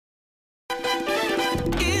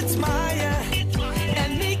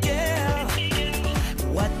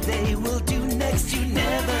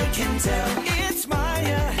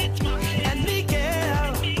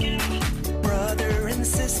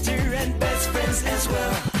friends as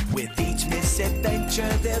well. With each misadventure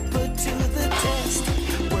they're put to the test.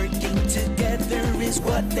 Working together is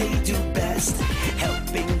what they do best.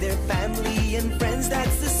 Helping their family and friends,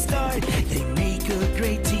 that's the start. They make a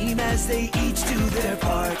great team as they each do their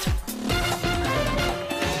part.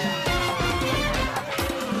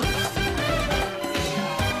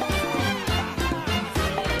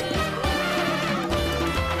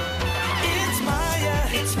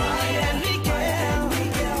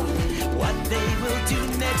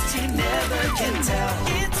 You never can tell.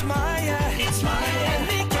 It's Maya and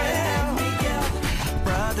Miguel.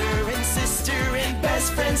 Brother and sister and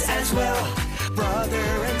best friends as well. Brother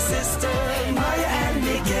and sister, Maya and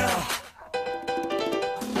Miguel.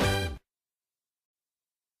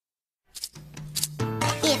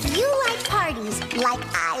 If you like parties, like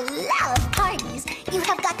I love parties, you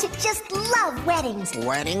have got to just love weddings.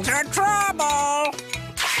 Weddings are trouble.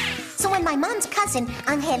 So when my mom's cousin,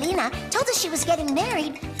 Angelina, told us she was getting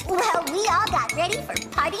married, well, we all got ready for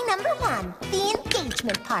party number 1, the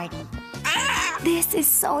engagement party. This is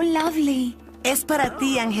so lovely. Es para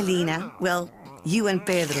ti, Angelina. Well, you and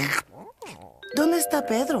Pedro. ¿Dónde está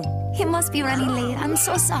Pedro? He must be running late. I'm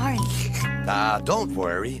so sorry. Don't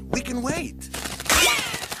worry. We can wait.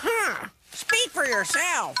 Speak for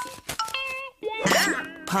yourself.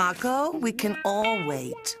 Paco, we can all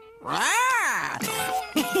wait.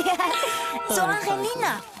 So,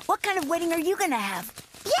 Angelina, what kind of wedding are you gonna have?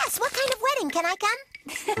 Yes, what kind of wedding? Can I come?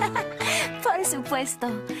 Por supuesto.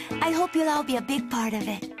 I hope you'll all be a big part of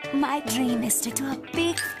it. My dream is to do a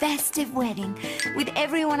big festive wedding with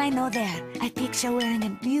everyone I know there. I picture wearing a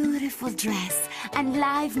beautiful dress and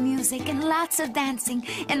live music and lots of dancing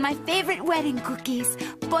and my favorite wedding cookies,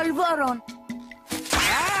 polvorón.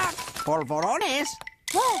 Polvorones?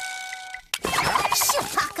 Whoa! Shoo,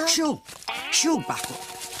 Paco! Shoo, Paco.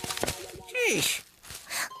 Sheesh.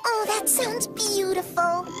 Oh, that sounds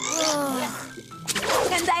beautiful.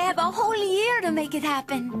 And I have a whole year to make it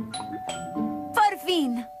happen. Por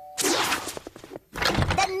fin.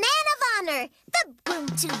 The man of honor, the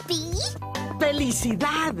groom-to-be.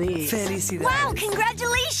 Felicidades. Felicidades. Wow,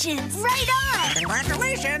 congratulations. Right on.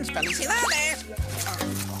 Congratulations. Felicidades.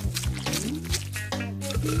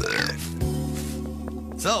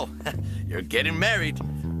 So, you're getting married.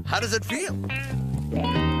 How does it feel?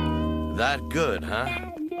 That good, huh?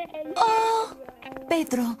 Oh,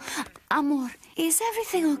 Pedro, amor, is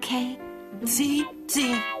everything okay? See,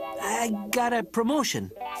 I got a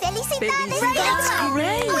promotion. Felicidades. That's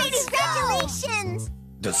great. Congratulations.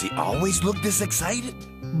 Does he always look this excited?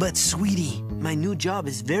 But sweetie, my new job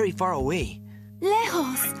is very far away.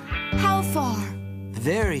 Lejos. How far?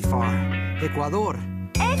 Very far. Ecuador.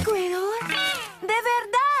 Ecuador. De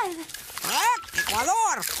verdad.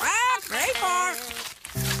 Ecuador. Very far.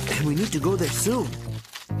 And we need to go there soon.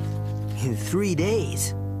 In 3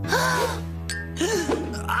 days.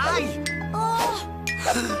 Ay! Oh.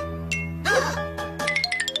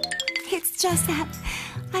 It's just that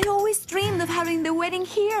I always dreamed of having the wedding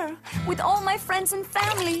here with all my friends and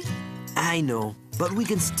family. I know, but we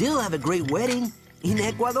can still have a great wedding in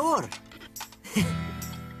Ecuador.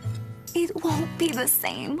 It won't be the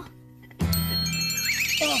same.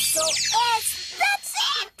 SOS! That's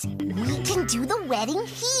it! We can do the wedding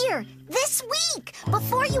here, this week,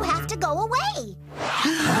 before you have to go away.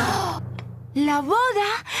 La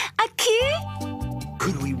boda aquí?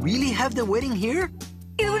 Could we really have the wedding here?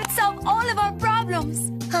 It would solve all of our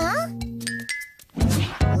problems. Huh?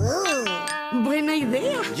 Ooh. Buena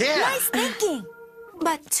idea. Yeah! Nice thinking.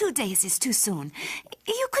 But 2 days is too soon.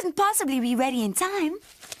 You couldn't possibly be ready in time.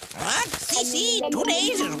 What? See, 2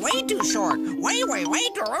 days is way too short. Way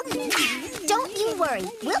too... Don't you worry.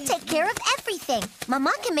 We'll take care of everything.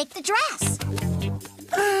 Mama can make the dress.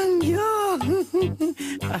 And yo.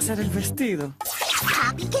 Hacer el vestido.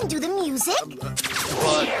 Papi can do the music.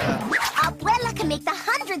 But, Abuela can make the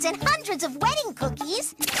hundreds and hundreds of wedding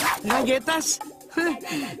cookies. Galletas.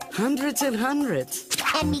 Hundreds and hundreds.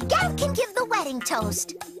 And Miguel can give the wedding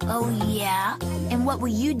toast. Oh, yeah? And what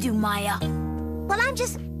will you do, Maya? Well, I'm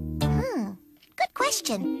just... Good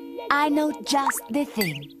question. I know just the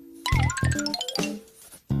thing.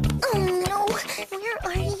 Oh, no. Where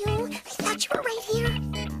are you? I thought you were right here.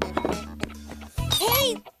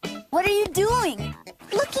 Hey! What are you doing?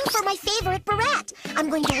 Looking for my favorite beret. I'm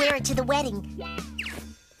going to wear it to the wedding.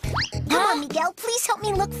 Come on, Miguel. Please help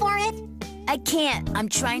me look for it. I can't. I'm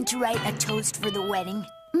trying to write a toast for the wedding.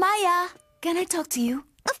 Maya, can I talk to you?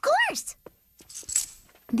 Of course.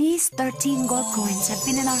 These 13 gold coins have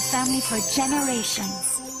been in our family for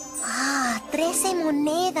generations. 13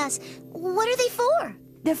 monedas. What are they for?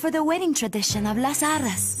 They're for the wedding tradition of Las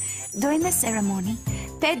Arras. During the ceremony,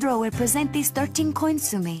 Pedro will present these 13 coins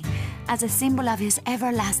to me as a symbol of his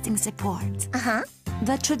everlasting support. Uh-huh.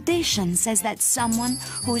 The tradition says that someone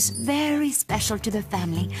who is very special to the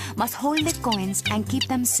family must hold the coins and keep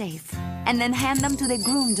them safe, and then hand them to the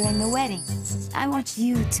groom during the wedding. I want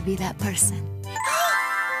you to be that person.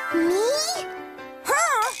 Me?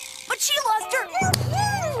 Her? But she lost her...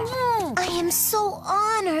 I am so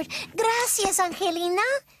honored. Gracias, Angelina.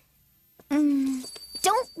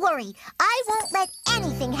 Don't worry. I won't let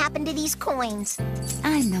anything happen to these coins.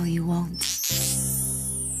 I know you won't.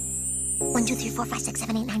 1, 2, 3, 4, 5, 6,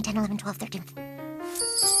 7, 8, 9, 10, 11, 12, 13.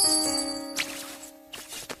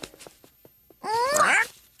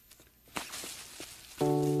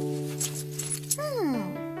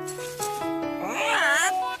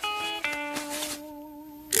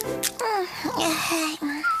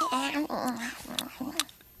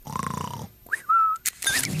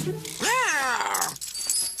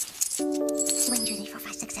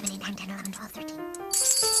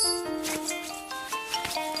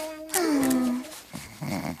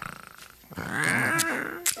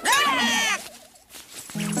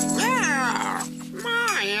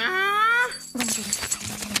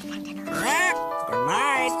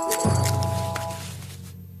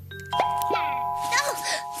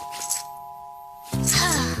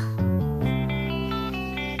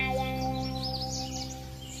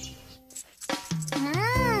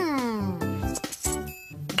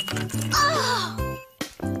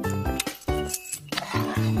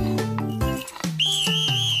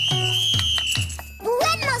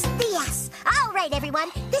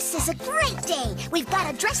 This is a great day. We've got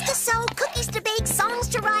a dress to sew, cookies to bake, songs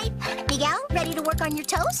to write. Miguel, ready to work on your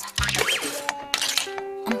toast?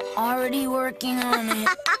 I'm already working on it.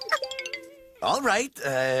 All right,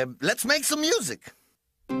 let's make some music.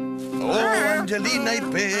 Oh, Angelina y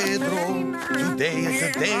Pedro, today is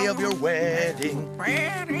the day of your wedding.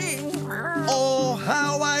 Oh,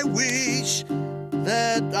 how I wish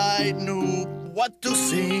that I knew what to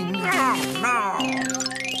sing.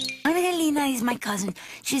 Angelina is my cousin.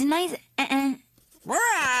 She's nice and...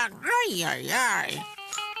 Well,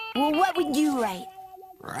 what would you write?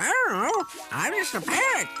 I don't know. I'm just a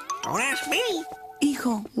parrot. Don't ask me.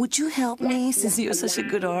 Hijo, would you help me since you're such a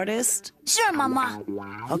good artist? Sure, Mama.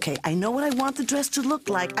 Okay, I know what I want the dress to look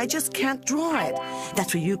like. I just can't draw it.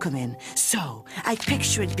 That's where you come in. So, I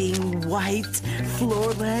picture it being white,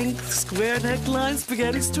 floor length, square neckline,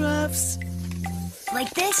 spaghetti straps.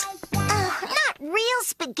 Like this? Not real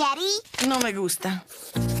spaghetti. No me gusta.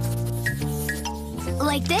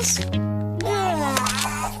 Like this?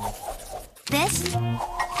 This?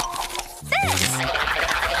 This?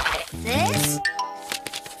 This?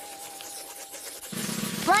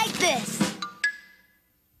 Like this.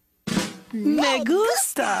 Me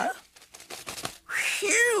gusta.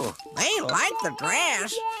 Phew, they like the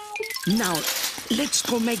dress. Now, let's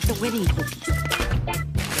go make the wedding cookies.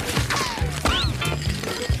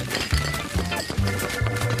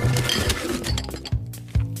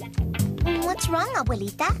 What's wrong,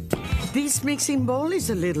 Abuelita? This mixing bowl is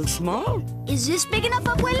a little small. Is this big enough,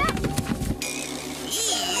 Abuela?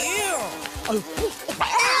 You!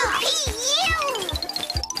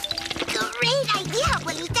 Great idea,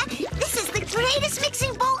 Abuelita. This is the greatest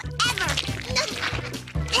mixing bowl ever.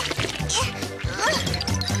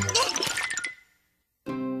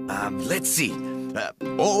 Let's see.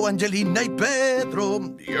 Oh, Angelina y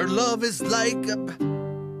Pedro, your love is like...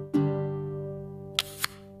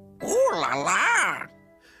 Ooh la la.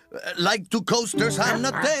 like two coasters on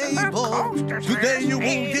a table. Today you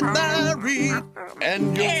won't get married,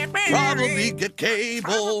 and you'll probably get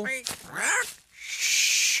cable.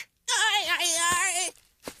 Shh. Ay.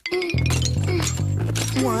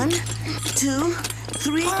 1, 2,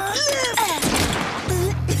 3, lift!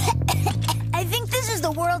 I think this is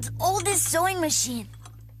the world's oldest sewing machine.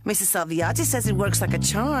 Mrs. Salviati says it works like a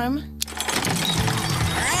charm.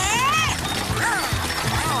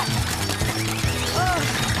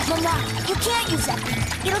 Mama, you can't use that thing.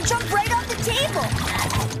 It'll jump right off the table.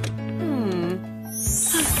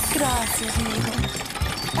 Gracias, amigo.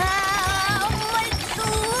 My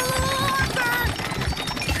shoulder!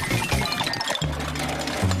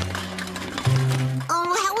 Oh,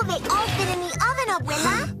 how will they all fit in the oven,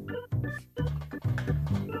 Abuela?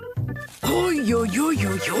 Oy, oy, oy,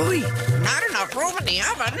 oy, oy. Not enough room in the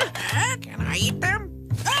oven. Can I eat them?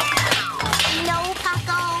 No,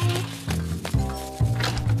 Paco.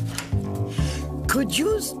 Could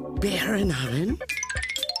you spare an oven?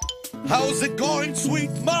 How's it going,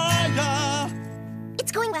 sweet Maya?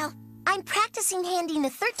 It's going well. I'm practicing handing the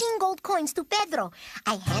 13 gold coins to Pedro.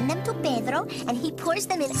 I hand them to Pedro, and he pours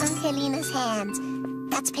them in Angelina's hands.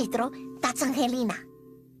 That's Pedro. That's Angelina.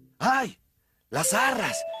 Ay, las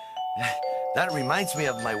arras. That reminds me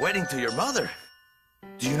of my wedding to your mother.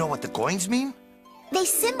 Do you know what the coins mean? They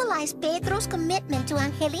symbolize Pedro's commitment to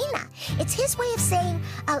Angelina. It's his way of saying,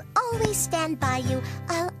 I'll always stand by you.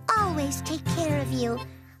 I'll always take care of you.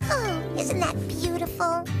 Oh, isn't that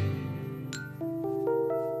beautiful?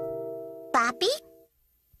 Papi?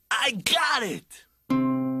 I got it!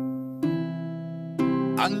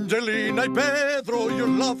 Angelina y Pedro, your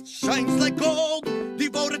love shines like gold,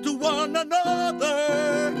 devoted to one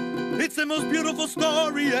another. It's the most beautiful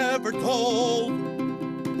story ever told.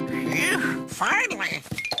 Phew, finally.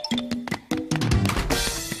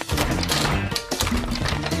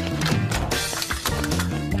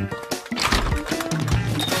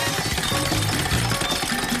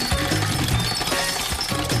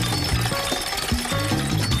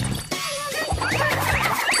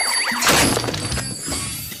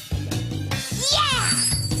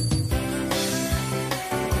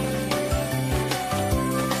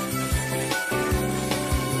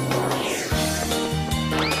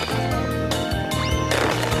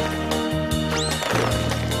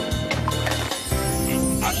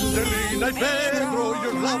 Angelina y Pedro,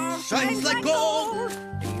 your love shines like gold,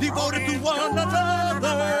 devoted to one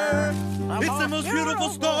another. It's the most beautiful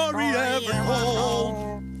story ever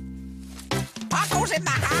told. Paco's in the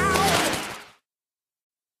house!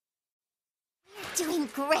 Doing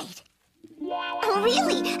great. Oh,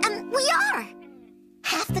 really? We are.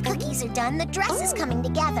 Half the cookies are done. The dress is coming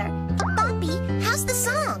together. Papi, how's the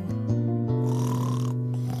song?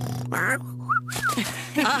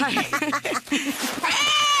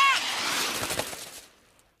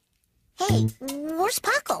 Hey, where's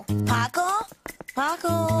Paco? Paco?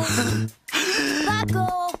 Paco?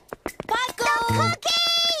 Paco? Paco? The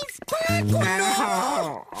cookies! Paco!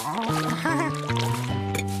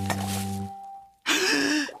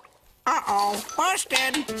 Uh-oh,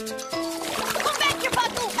 busted. Come back here,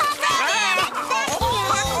 Paco! Come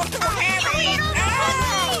Paco's too heavy.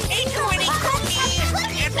 Ain't too many cookies.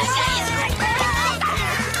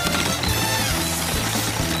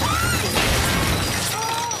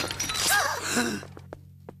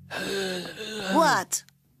 What?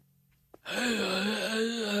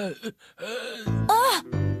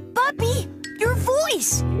 Papi, your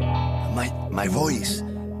voice! My voice,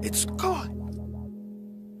 it's gone.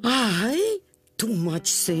 Ay, too much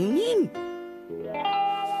singing.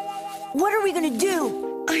 What are we gonna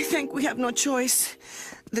do? I think we have no choice.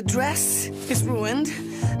 The dress is ruined,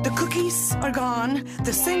 the cookies are gone,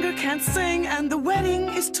 the singer can't sing, and the wedding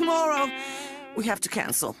is tomorrow. We have to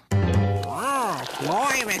cancel. Oh, no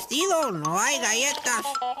hay vestido, no hay galletas,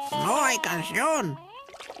 no hay canción.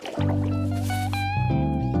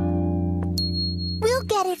 We'll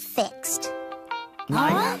get it fixed.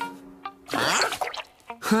 Huh?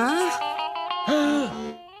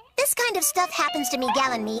 This kind of stuff happens to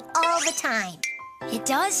Miguel and me all the time. It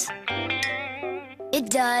does? It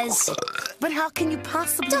does. But how can you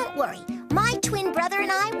possibly... Don't worry. My twin brother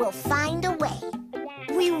and I will find a way.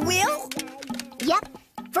 We will? Yep.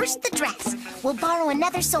 First, the dress. We'll borrow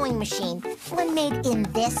another sewing machine, one made in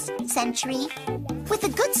this century. With a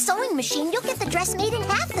good sewing machine, you'll get the dress made in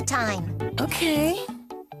half the time. Okay.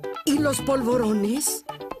 ¿Y los polvorones?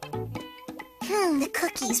 The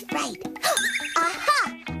cookie's right.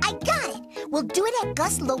 Aha! I got it! We'll do it at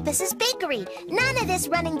Gus Lopez's bakery. None of this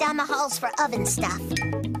running down the halls for oven stuff.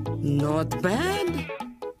 Not bad.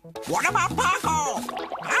 What about Paco?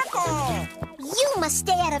 Paco! You must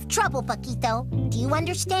stay out of trouble, Paquito. Do you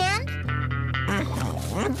understand?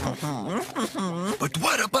 But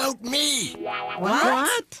what about me?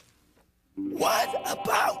 What? What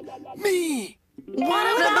about me? What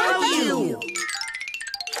about you?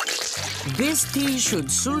 This tea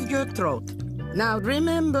should soothe your throat. Now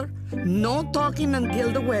remember, no talking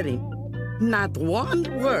until the wedding. Not one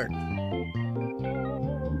word.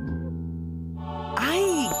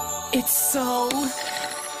 It's so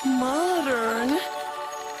modern.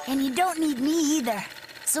 And you don't need me either,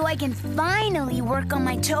 so I can finally work on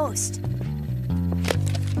my toast.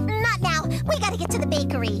 Not now. We gotta get to the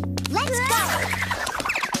bakery. Let's go.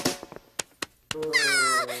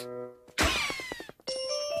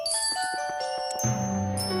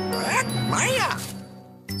 Maya!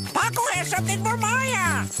 Paco has something for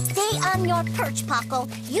Maya! Stay on your perch, Paco.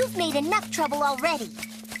 You've made enough trouble already.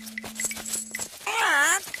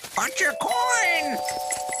 What's your coin?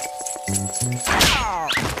 Oh.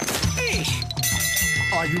 Eesh.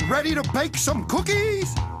 Are you ready to bake some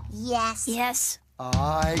cookies? Yes. Yes.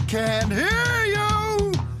 I can hear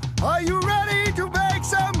you! Are you ready to bake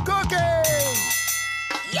some cookies?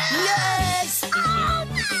 Yes! Oh,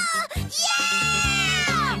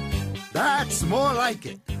 yeah! That's more like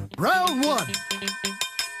it. Round one.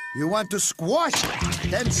 You want to squash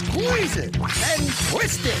it, then squeeze it, then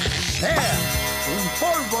twist it. There, un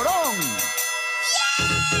polvorón.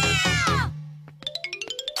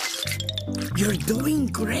 You're doing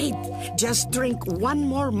great. Just drink one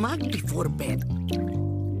more mug before bed.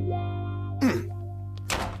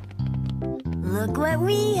 Look what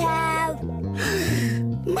we have.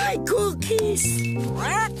 My cookies.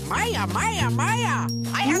 Maya!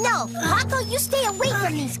 No, Paco, you stay away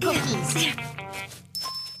from these cookies.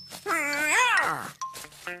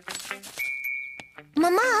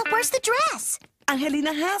 Mama, where's the dress?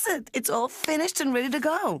 Angelina has it. It's all finished and ready to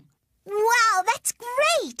go. Wow, that's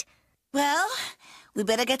great. Well, we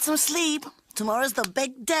better get some sleep. Tomorrow's the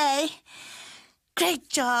big day. Great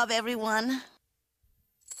job, everyone.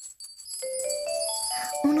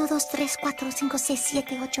 1, 2, 3, 4, 5, 6, 7,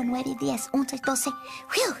 8, 9, 10, 11, 12.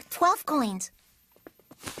 Whew, 12 coins.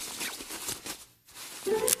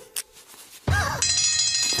 12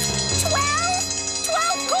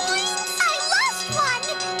 coins! I lost one!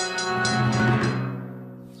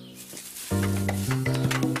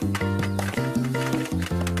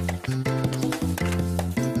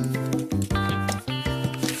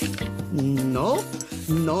 Nope,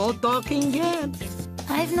 no talking yet.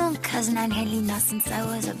 I've known Cousin Angelina since I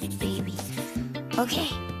was a baby. Okay,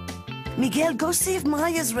 Miguel, go see if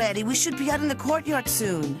Maya's ready. We should be out in the courtyard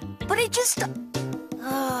soon. but I just...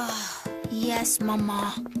 yes,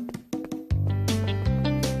 Mama.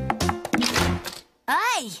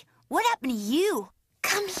 Hey, what happened to you?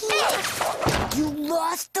 Come here. You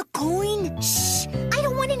lost the coin? Shh, I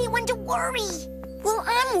don't want anyone to worry. Well,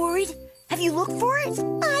 I'm worried. Have you looked for it?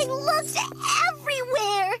 I looked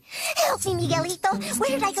everywhere. Help me, Miguelito. Where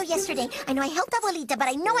did I go yesterday? I know I helped Abuelita, but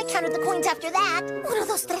I know I counted the coins after that. 1,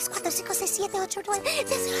 2, 3, 4, 5, 6, 7, 8, 9, 10. 1, 2,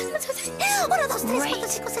 3, 4, 5,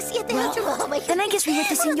 6, 7, 8, 9. Oh my God. Then I guess we went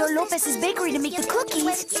to Senor Lopez's bakery to make the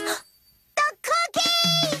cookies. The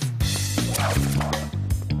cookies!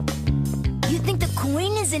 You think the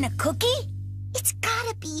coin is in a cookie? It's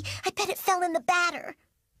gotta be. I bet it fell in the batter.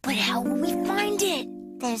 But how will we find it?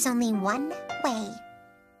 There's only one way.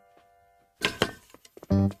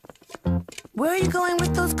 Where are you going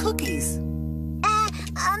with those cookies?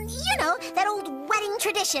 You know, that old wedding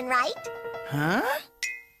tradition, right? Huh?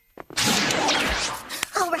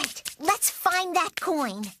 All right, let's find that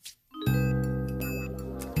coin.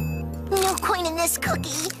 No coin in this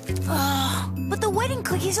cookie. But the wedding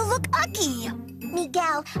cookies will look ugly.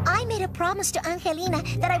 Miguel, I made a promise to Angelina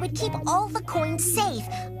that I would keep all the coins safe.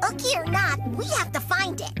 Ugly or not, we have to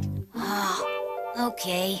find it.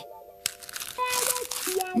 Okay.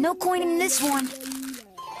 No coin in this one.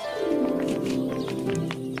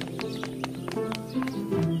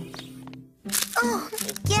 Oh,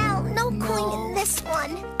 Miguel, no coin in this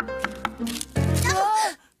one.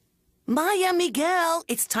 Maya, Miguel,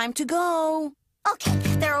 it's time to go. Okay,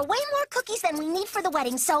 there are way more cookies than we need for the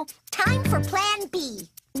wedding, so time for Plan B.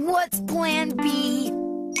 What's Plan B?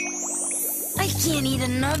 I can't eat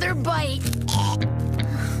another bite.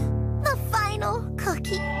 The final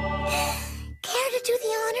cookie. Care to do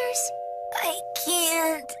the honors? I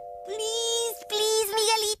can't. Please, please,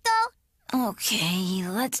 Miguelito. Okay,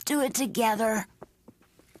 let's do it together.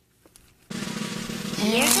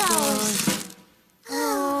 Here goes.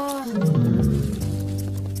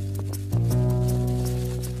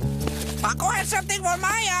 Paco has something for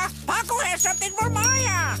Maya! Paco has something for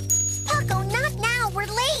Maya! Paco, not now. We're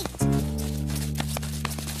late.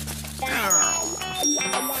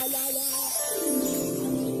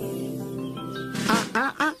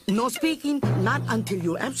 No speaking, not until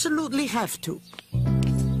you absolutely have to.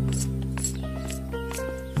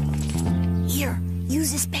 Here,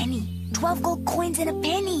 use this penny. 12 gold coins and a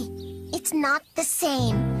penny. It's not the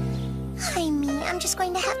same. I'm just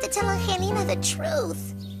going to have to tell Angelina the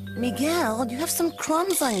truth. Miguel, you have some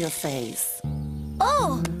crumbs on your face.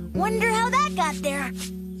 Oh, wonder how that got there.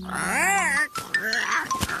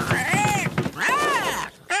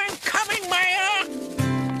 I'm coming, Maya!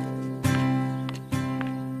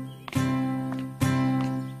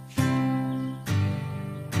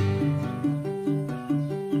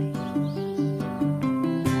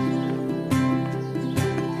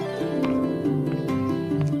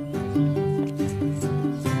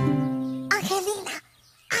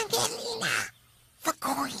 Angelina. The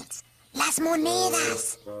coins. Las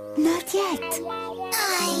monedas. Not yet.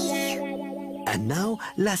 Ay. And now,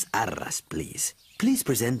 las arras, please. Please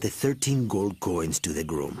present the 13 gold coins to the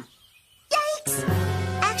groom. Yikes!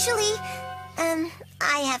 Actually,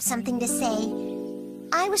 I have something to say.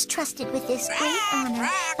 I was trusted with this great honor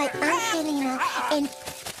by Angelina and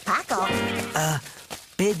Paco.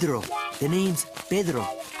 Pedro. The name's Pedro.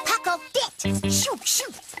 Shoot,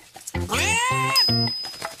 shoot. The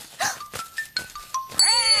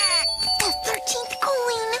 13th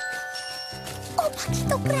coin. Oh,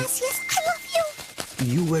 Paquito, gracias. I love you.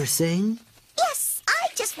 You were saying? Yes, I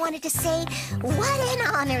just wanted to say what an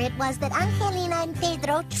honor it was that Angelina and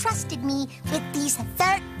Pedro trusted me with these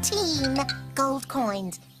 13 gold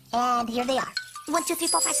coins. And here they are. 1, 2, 3,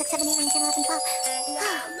 4, 5, 6, 7, 8, 9, 10, 11, 12.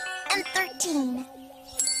 And 13.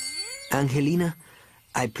 Angelina,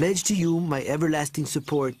 I pledge to you my everlasting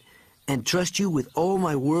support and trust you with all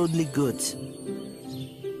my worldly goods.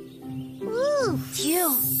 Ooh,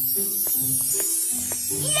 Phew.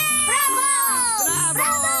 yeah! Bravo!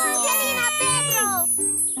 Bravo, Angelina, Pedro!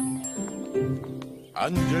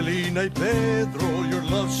 Angelina y Pedro, your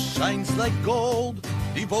love shines like gold,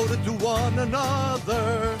 devoted to one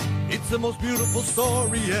another. It's the most beautiful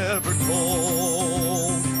story ever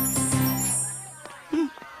told.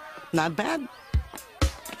 Not bad.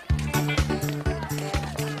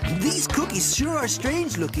 These cookies sure are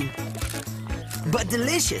strange looking, but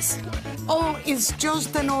delicious. Oh, it's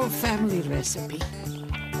just an old family recipe.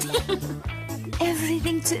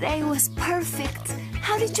 Everything today was perfect.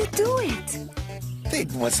 How did you do it?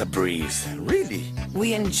 It was a breeze, really.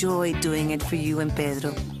 We enjoy doing it for you and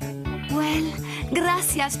Pedro. Well,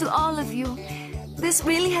 gracias to all of you. This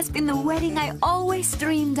really has been the wedding I always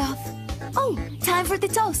dreamed of. Oh, time for the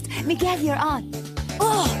toast. Miguel, you're on.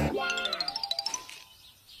 Oh!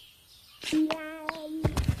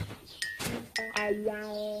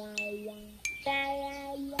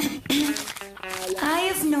 I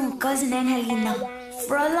have known Cousin Angelina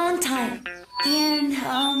for a long time. And,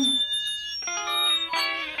 and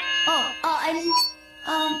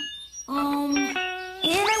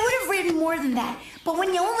I would have written more than that. But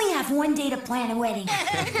when you only have one day to plan a wedding,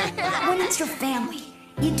 when it's your family,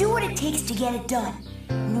 you do what it takes to get it done,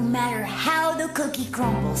 no matter how the cookie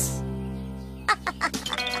crumbles.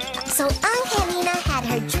 So Angelina had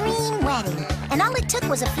her dream wedding, and all it took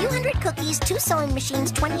was a few hundred cookies, 2 sewing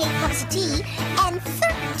machines, 28 cups of tea, and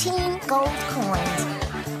 13 gold coins.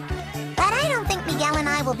 But I don't think Miguel and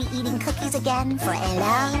I will be eating cookies again for a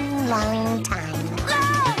long, long time.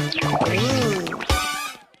 Ooh.